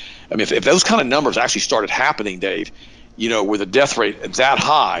dead. I mean, if those kind of numbers actually started happening, Dave, with a death rate that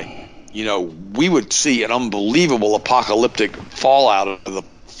high, we would see an unbelievable apocalyptic fallout of the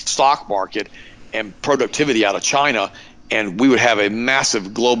stock market and productivity out of China. and we would have a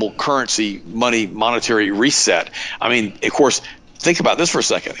massive global currency monetary reset. I mean, of course, think about this for a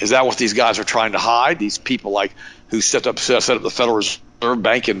second. Is that what these guys are trying to hide? These people like who set up the Federal Reserve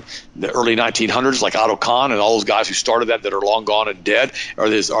Bank in the early 1900s, like Otto Kahn and all those guys who started that are long gone and dead? Are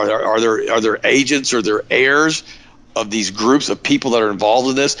there agents or there heirs of these groups of people that are involved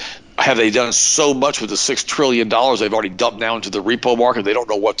in this? Have they done so much with the $6 trillion they've already dumped now into the repo market? They don't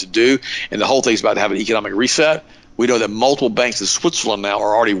know what to do, and the whole thing's about to have an economic reset. We know that multiple banks in Switzerland now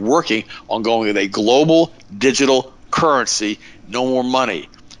are already working on going with a global digital currency, no more money.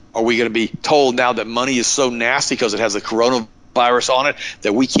 Are we going to be told now that money is so nasty because it has a coronavirus on it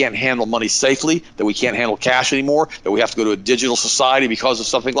that we can't handle money safely, that we can't handle cash anymore, that we have to go to a digital society because of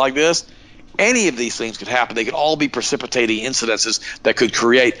something like this? Any of these things could happen. They could all be precipitating incidences that could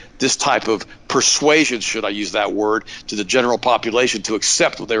create this type of persuasion, should I use that word, to the general population to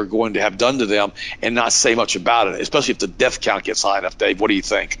accept what they were going to have done to them and not say much about it, especially if the death count gets high enough. Dave, what do you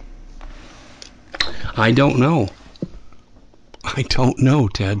think? I don't know. I don't know,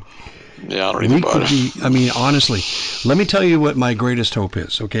 Ted. Yeah, I don't even know. I mean, honestly, let me tell you what my greatest hope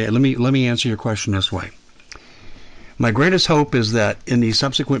is, okay? Let me answer your question this way. My greatest hope is that in the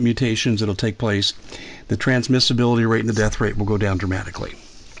subsequent mutations that'll take place, the transmissibility rate and the death rate will go down dramatically.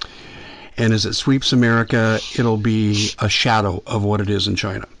 And as it sweeps America, it'll be a shadow of what it is in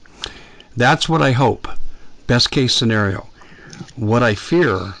China. That's what I hope. Best case scenario. What I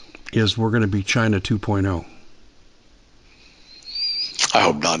fear is we're going to be China 2.0. I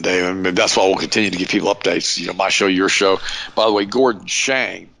hope not, Dave. I mean, that's why we'll continue to give people updates. You know, my show, your show. By the way, Gordon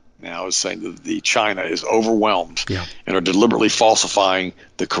Chang now is saying that the China is overwhelmed and are deliberately falsifying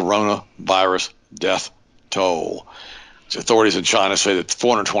the coronavirus death toll. So authorities in China say that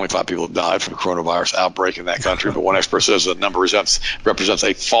 425 people have died from the coronavirus outbreak in that country, but one expert says the number represents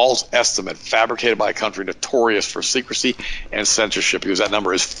a false estimate fabricated by a country notorious for secrecy and censorship, because that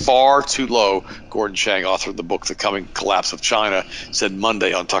number is far too low. Gordon Chang, author of the book The Coming Collapse of China, said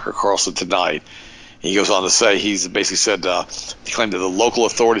Monday on Tucker Carlson Tonight. He goes on to say, he's basically said, he claimed that the local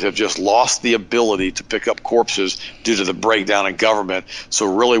authorities have just lost the ability to pick up corpses due to the breakdown in government.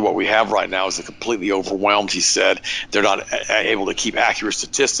 So really what we have right now is a completely overwhelmed, he said. They're not able to keep accurate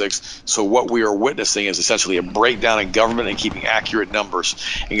statistics. So what we are witnessing is essentially a breakdown in government and keeping accurate numbers.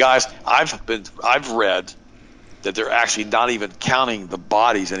 And guys, I've read that they're actually not even counting the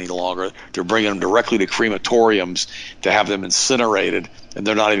bodies any longer. They're bringing them directly to crematoriums to have them incinerated, and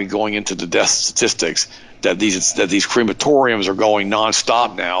they're not even going into the death statistics. That these crematoriums are going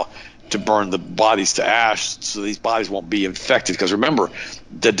nonstop now to burn the bodies to ash, so these bodies won't be infected. Because remember,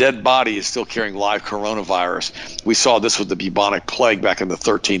 the dead body is still carrying live coronavirus. We saw this with the bubonic plague back in the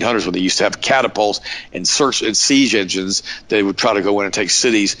 1300s, when they used to have catapults and search and siege engines. They would try to go in and take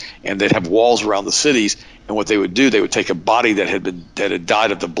cities, and they'd have walls around the cities. And what they would do, they would take a body that had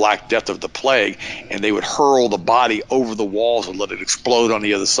died of the Black Death of the plague, and they would hurl the body over the walls and let it explode on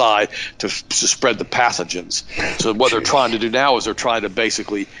the other side to spread the pathogens. So what they're trying to do now is they're trying to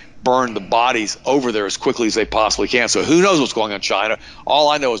basically burn the bodies over there as quickly as they possibly can. So who knows what's going on in China? All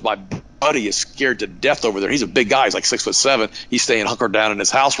I know is my buddy is scared to death over there. He's a big guy. He's like 6'7". He's staying hunkered down in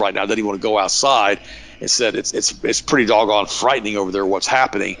his house right now. Doesn't even want to go outside. It said it's pretty doggone frightening over there what's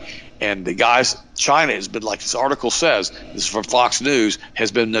happening. And the guys, China has been, like this article says, this is from Fox News,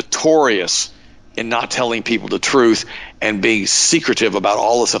 has been notorious in not telling people the truth and being secretive about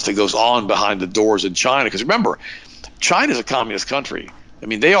all the stuff that goes on behind the doors in China. Because remember, China is a communist country. I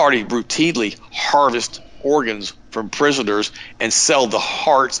mean, they already routinely harvest organs from prisoners and sell the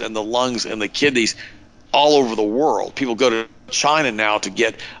hearts and the lungs and the kidneys all over the world. People go to China now to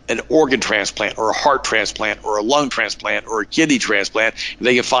get an organ transplant or a heart transplant or a lung transplant or a kidney transplant. And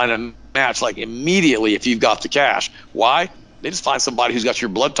they can find a match like immediately if you've got the cash. Why? They just find somebody who's got your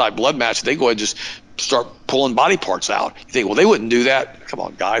blood type, blood match. They go ahead and just start pulling body parts out. You think, well, they wouldn't do that. Come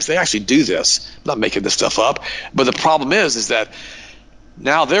on, guys. They actually do this. I'm not making this stuff up. But the problem is that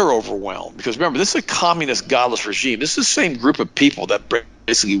now they're overwhelmed, because remember, this is a communist, godless regime. This is the same group of people that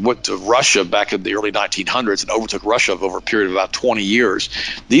basically went to Russia back in the early 1900s and overtook Russia over a period of about 20 years.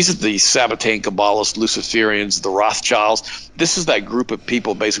 These are the Sabbatean Kabbalists, Luciferians, the Rothschilds. This is that group of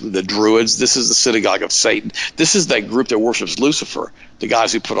people, basically the Druids. This is the synagogue of Satan. This is that group that worships Lucifer, the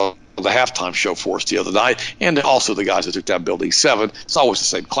guys who put on the halftime show for us the other night, and also the guys that took down Building 7. It's always the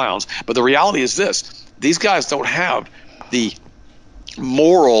same clowns. But the reality is this. These guys don't have the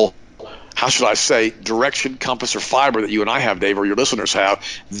moral, how should I say, direction, compass, or fiber that you and I have, Dave, or your listeners have.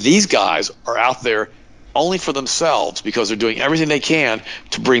 These guys are out there only for themselves, because they're doing everything they can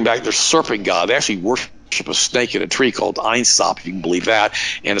to bring back their serpent god. They actually worship a snake in a tree called Ein Sop, if you can believe that,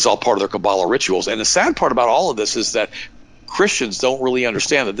 and it's all part of their Kabbalah rituals. And the sad part about all of this is that Christians don't really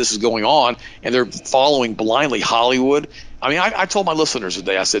understand that this is going on, and they're following blindly Hollywood. I mean, I told my listeners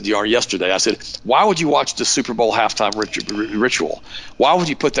today, I said, yesterday, I said, why would you watch the Super Bowl halftime ritual? Why would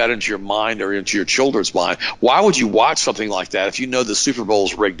you put that into your mind or into your children's mind? Why would you watch something like that if you know the Super Bowl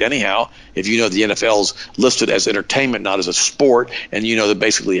is rigged anyhow, if you know the NFL's listed as entertainment, not as a sport, and you know that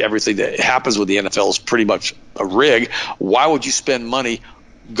basically everything that happens with the NFL is pretty much a rig? Why would you spend money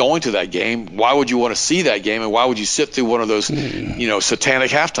going to that game? Why would you want to see that game, and why would you sit through one of those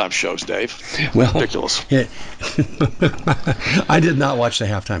satanic halftime shows, Dave? Well, ridiculous. I did not watch the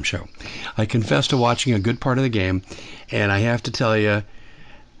halftime show. I confess to watching a good part of the game, and I have to tell you,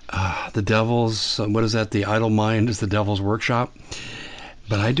 the devil's, what is that, the idle mind is the devil's workshop.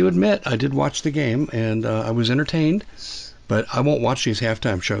 But I do admit I did watch the game, and I was entertained, but I won't watch these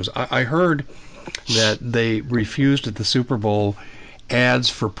halftime shows. I heard that they refused at the Super Bowl ads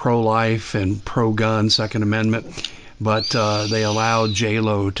for pro-life and pro-gun Second Amendment, but they allowed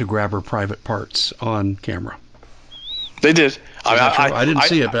J-Lo to grab her private parts on camera. They did. I didn't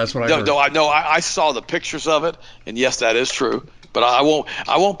see it, but that's what I heard. No, I saw the pictures of it, and yes, that is true. But I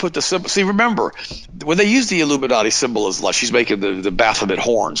won't put the symbol. See, remember, when they use the Illuminati symbol as like she's making the Baphomet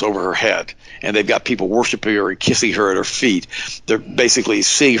horns over her head, and they've got people worshiping her and kissing her at her feet. They're basically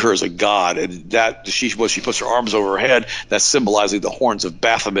seeing her as a god, and that when she puts her arms over her head, that's symbolizing the horns of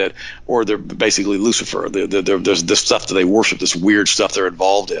Baphomet, or they're basically Lucifer. There's this stuff that they worship, this weird stuff they're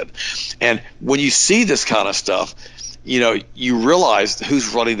involved in. And when you see this kind of stuff, you realize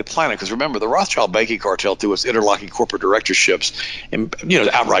who's running the planet. Because remember, the Rothschild banking cartel, through its interlocking corporate directorships and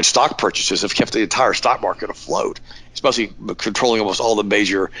outright stock purchases, have kept the entire stock market afloat, especially controlling almost all the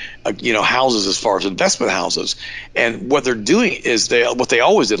major houses as far as investment houses. And what they're doing is what they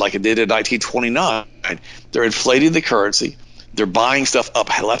always did, like it did in 1929. They're inflating the currency. They're buying stuff up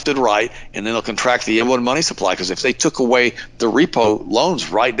left and right, and then they'll contract the M1 money supply, because if they took away the repo loans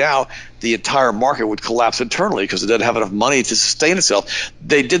right now, the entire market would collapse internally because it doesn't have enough money to sustain itself.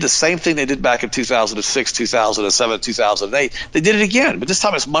 They did the same thing they did back in 2006, 2007, 2008. They did it again, but this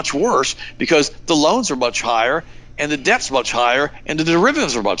time it's much worse because the loans are much higher, and the debt's much higher, and the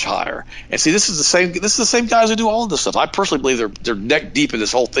derivatives are much higher. And see, this is the same guys who do all of this stuff. I personally believe they're neck deep in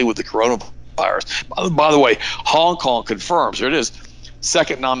this whole thing with the coronavirus. By the way, Hong Kong confirms, here it is,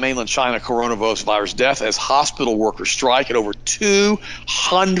 second non-mainland China coronavirus death as hospital workers strike, and over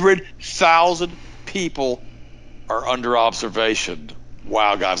 200,000 people are under observation.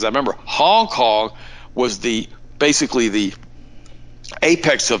 Wow, guys. Now remember, Hong Kong was basically the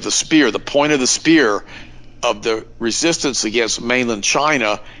apex of the spear, the point of the spear of the resistance against mainland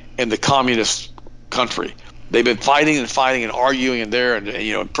China and the communist country. They've been fighting and arguing in there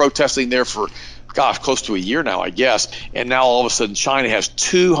and protesting there for, close to a year now, I guess. And now all of a sudden China has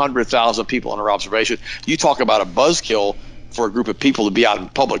 200,000 people under observation. You talk about a buzzkill for a group of people to be out in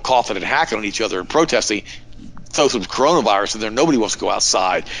public coughing and hacking on each other and protesting. Throw some coronavirus in there, nobody wants to go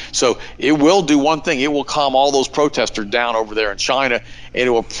outside. So it will do one thing. It will calm all those protesters down over there in China, and it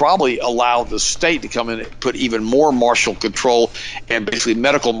will probably allow the state to come in and put even more martial control and basically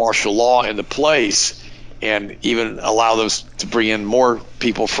medical martial law into place, and even allow them to bring in more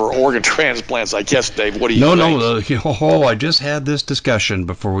people for organ transplants, I guess, Dave. What do you think? No. I just had this discussion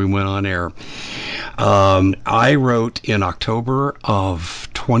before we went on air. I wrote in October of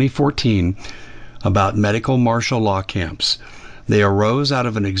 2014 about medical martial law camps. They arose out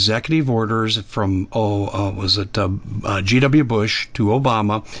of an executive orders from, G.W. Bush to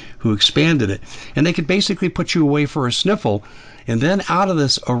Obama, who expanded it. And they could basically put you away for a sniffle. And then out of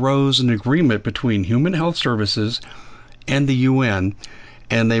this arose an agreement between Human Health Services and the UN,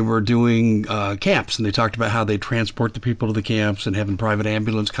 and they were doing camps, and they talked about how they transport the people to the camps and having private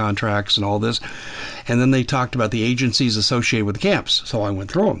ambulance contracts and all this. And then they talked about the agencies associated with the camps. So I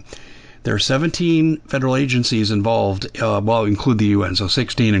went through them. There are 17 federal agencies involved, include the UN, so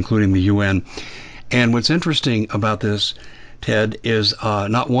 16 including the UN. And what's interesting about this, Ted, is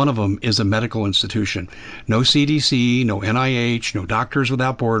not one of them is a medical institution. No CDC, no NIH, no Doctors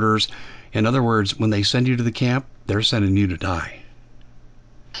Without Borders. In other words, when they send you to the camp, they're sending you to die.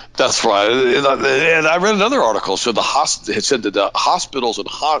 That's right. And I read another article. So it said that the hospitals in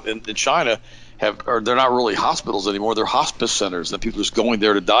China they're not really hospitals anymore. They're hospice centers, and people are just going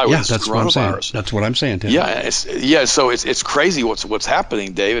there to die with this coronavirus. That's what I'm saying, Tim. Yeah. So it's crazy what's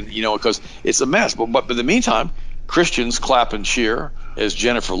happening, David. Because it's a mess. But in the meantime, Christians clap and cheer as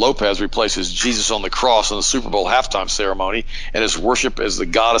Jennifer Lopez replaces Jesus on the cross in the Super Bowl halftime ceremony, and is worship as the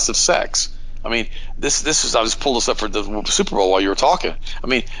goddess of sex. I mean, this is. I just pulled this up for the Super Bowl while you were talking. I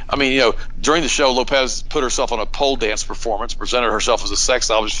mean, during the show, Lopez put herself on a pole dance performance, presented herself as a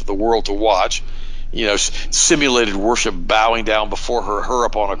sex object for the world to watch. simulated worship, bowing down before her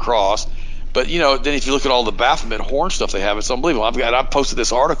up on a cross. But then if you look at all the Baphomet horn stuff they have, it's unbelievable. I posted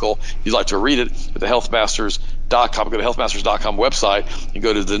this article. If you'd like to read it at the healthmasters.com. Go to healthmasters.com website and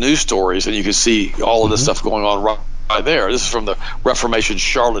go to the news stories, and you can see all of this stuff going on right there. This is from the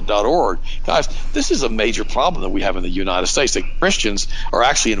reformationcharlotte.org. Guys, this is a major problem that we have in the United States, that Christians are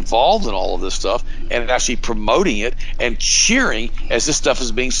actually involved in all of this stuff and actually promoting it and cheering as this stuff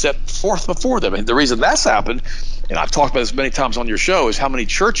is being set forth before them. And the reason that's happened, and I've talked about this many times on your show, is how many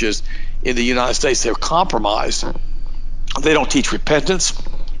churches in the United States, they're compromised. They don't teach repentance.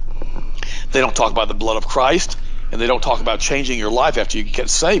 They don't talk about the blood of Christ. And they don't talk about changing your life after you get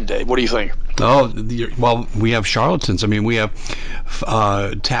saved, Dave. What do you think? Oh, well, we have charlatans. I mean, we have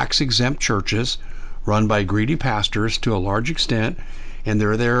tax-exempt churches run by greedy pastors to a large extent, and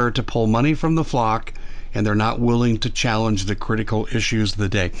they're there to pull money from the flock, and they're not willing to challenge the critical issues of the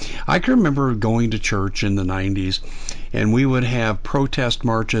day. I can remember going to church in the 90s, and we would have protest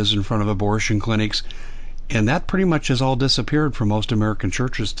marches in front of abortion clinics, and that pretty much has all disappeared from most American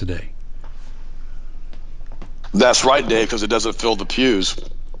churches today. That's right, Dave, because it doesn't fill the pews.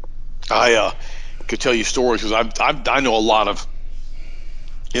 I could tell you stories because I know a lot of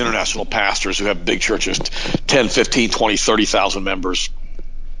international pastors who have big churches, 10, 15, 20, 30,000 members.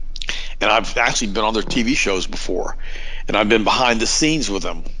 And I've actually been on their TV shows before, and I've been behind the scenes with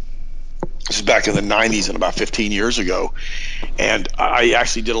them. This is back in the 90s and about 15 years ago. And I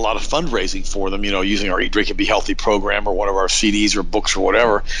actually did a lot of fundraising for them, using our Eat, Drink, and Be Healthy program or one of our CDs or books or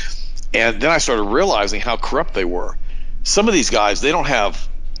whatever. And then I started realizing how corrupt they were. Some of these guys, they don't have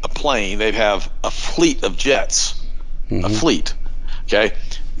a plane. They have a fleet of jets, a fleet, okay?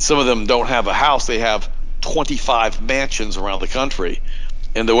 Some of them don't have a house. They have 25 mansions around the country.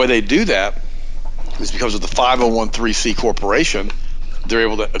 And the way they do that is because of the 501(c) corporation. They're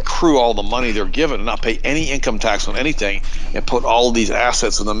able to accrue all the money they're given and not pay any income tax on anything and put all of these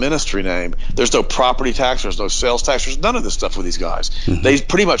assets in the ministry name. There's no property tax. There's no sales tax. There's none of this stuff with these guys. They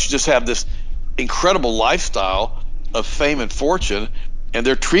pretty much just have this incredible lifestyle of fame and fortune, and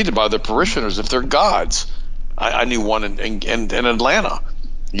they're treated by their parishioners if they're gods. I knew one in Atlanta.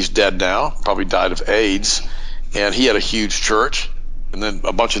 He's dead now, probably died of AIDS, and he had a huge church. And then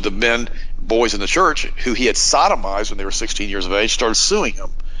a bunch of the boys in the church who he had sodomized when they were 16 years of age started suing him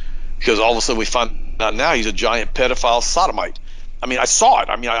because all of a sudden we find out now he's a giant pedophile sodomite. I mean, I saw it.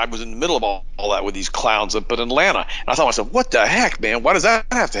 I mean, I was in the middle of all that with these clowns up in Atlanta. And I thought to myself, what the heck, man? Why does that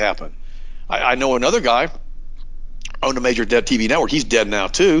have to happen? I know another guy owned a major dead TV network. He's dead now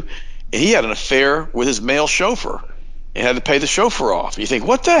too. And he had an affair with his male chauffeur and had to pay the chauffeur off. You think,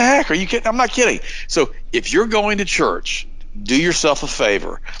 what the heck? Are you kidding? I'm not kidding. So if you're going to church, do yourself a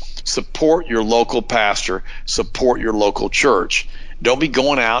favor. Support your local pastor. Support your local church. Don't be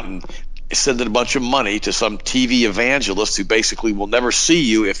going out and sending a bunch of money to some TV evangelist who basically will never see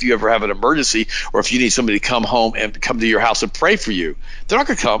you if you ever have an emergency or if you need somebody to come home and come to your house and pray for you. They're not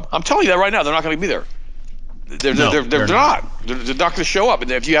going to come. I'm telling you that right now. They're not going to be there. They're not. They're not going to show up.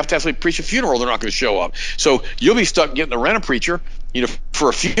 And if you have to actually preach a funeral, they're not going to show up. So you'll be stuck getting to rent a preacher, for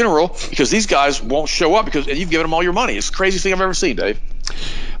a funeral because these guys won't show up and you've given them all your money. It's the craziest thing I've ever seen, Dave.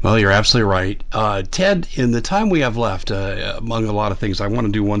 Well, you're absolutely right. Ted, in the time we have left, among a lot of things, I want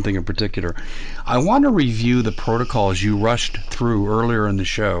to do one thing in particular. I want to review the protocols you rushed through earlier in the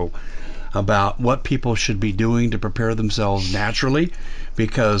show about what people should be doing to prepare themselves naturally,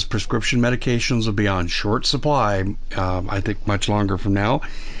 because prescription medications will be on short supply, I think much longer from now.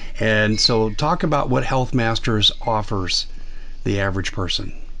 And so talk about what Health Masters offers the average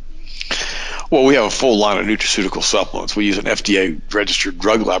person. Well, we have a full line of nutraceutical supplements. We use an FDA-registered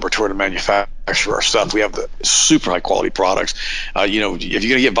drug laboratory to manufacture our stuff. We have the super high-quality products. If you're going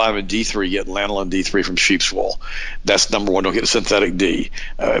to get vitamin D3, get lanolin D3 from sheep's wool. That's number one. Don't get synthetic D.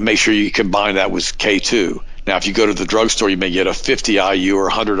 Make sure you combine that with K2. Now, if you go to the drugstore, you may get a 50 IU or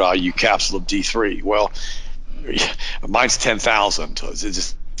 100 IU capsule of D3. Well, mine's 10,000.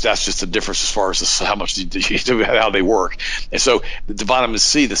 That's just the difference as far as how much how they work. And so the vitamin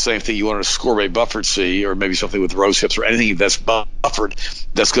C, the same thing. You want a ascorbate buffered C, or maybe something with rose hips or anything that's buffered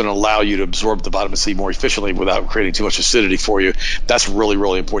that's going to allow you to absorb the vitamin C more efficiently without creating too much acidity for you. That's really,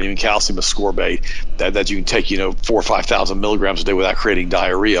 really important. Even calcium ascorbate that you can take 4,000 or 5,000 milligrams a day without creating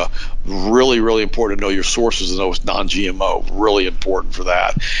diarrhea. Really, really important to know your sources and know it's non-GMO. Really important for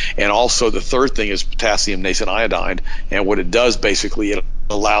that. And also the third thing is potassium nascent iodine. And what it does basically, it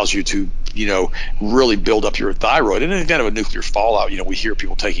allows you to really build up your thyroid. And in the event of a nuclear fallout, we hear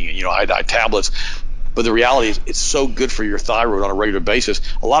people taking iodine tablets. But the reality is it's so good for your thyroid on a regular basis.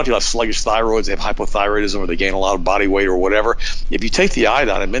 A lot of people have sluggish thyroids, they have hypothyroidism, or they gain a lot of body weight or whatever. If you take the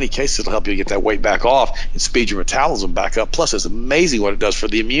iodine, in many cases it'll help you get that weight back off and speed your metabolism back up. Plus, it's amazing what it does for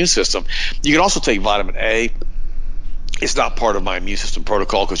the immune system. You can also take vitamin A. It's not part of my immune system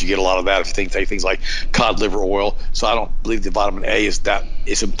protocol because you get a lot of that if you take things like cod liver oil. So I don't believe the vitamin A is that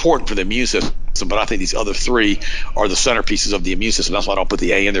it's important for the immune system, but I think these other three are the centerpieces of the immune system. That's why I don't put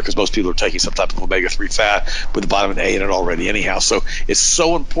the A in there, because most people are taking some type of omega-3 fat with the vitamin A in it already anyhow. So it's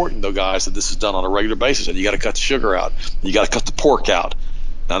so important, though, guys, that this is done on a regular basis, and you got to cut the sugar out. You got to cut the pork out.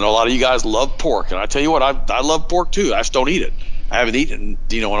 Now, I know a lot of you guys love pork, and I tell you what, I love pork too. I just don't eat it. I haven't eaten,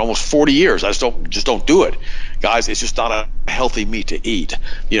 in almost 40 years. I just don't do it. Guys, it's just not a healthy meat to eat.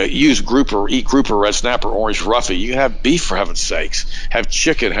 Use grouper, eat grouper, red snapper, orange roughy. You can have beef, for heaven's sakes. Have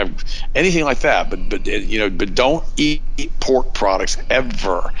chicken, have anything like that. But don't eat pork products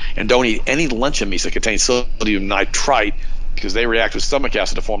ever. And don't eat any luncheon meats that contain sodium nitrite, because they react with stomach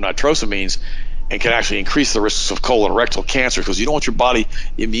acid to form nitrosamines and can actually increase the risks of colon and rectal cancer, because you don't want your body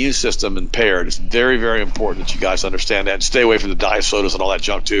immune system impaired. It's very, very important that you guys understand that and stay away from the diet sodas and all that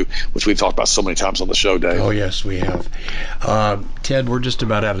junk too, which we've talked about so many times on the show, Dave. Oh, yes, we have. Ted, we're just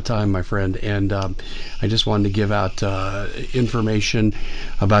about out of time, my friend, and I just wanted to give out information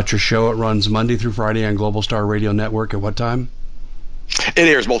about your show. It runs Monday through Friday on Global Star Radio Network. At what time? It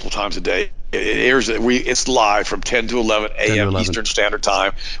airs multiple times a day. It's live from 10 to 11 a.m. Eastern Standard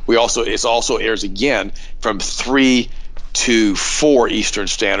Time. It also airs again from 3 to 4 Eastern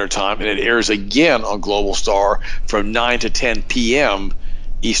Standard Time, and it airs again on Global Star from 9 to 10 p.m.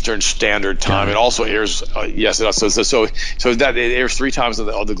 Eastern Standard Time. It also airs, so that it airs 3 times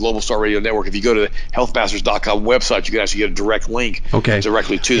on the Global Star Radio Network. If you go to the healthmasters.com website, you can actually get a direct link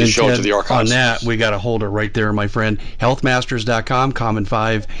directly to the show, to the archives. On that, we got to hold it right there, my friend. Healthmasters.com, Common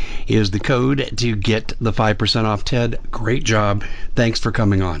 5 is the code to get the 5% off. Ted, great job. Thanks for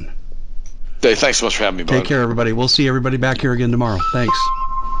coming on. Dave, thanks so much for having me, bud. Take care, everybody. We'll see everybody back here again tomorrow. Thanks.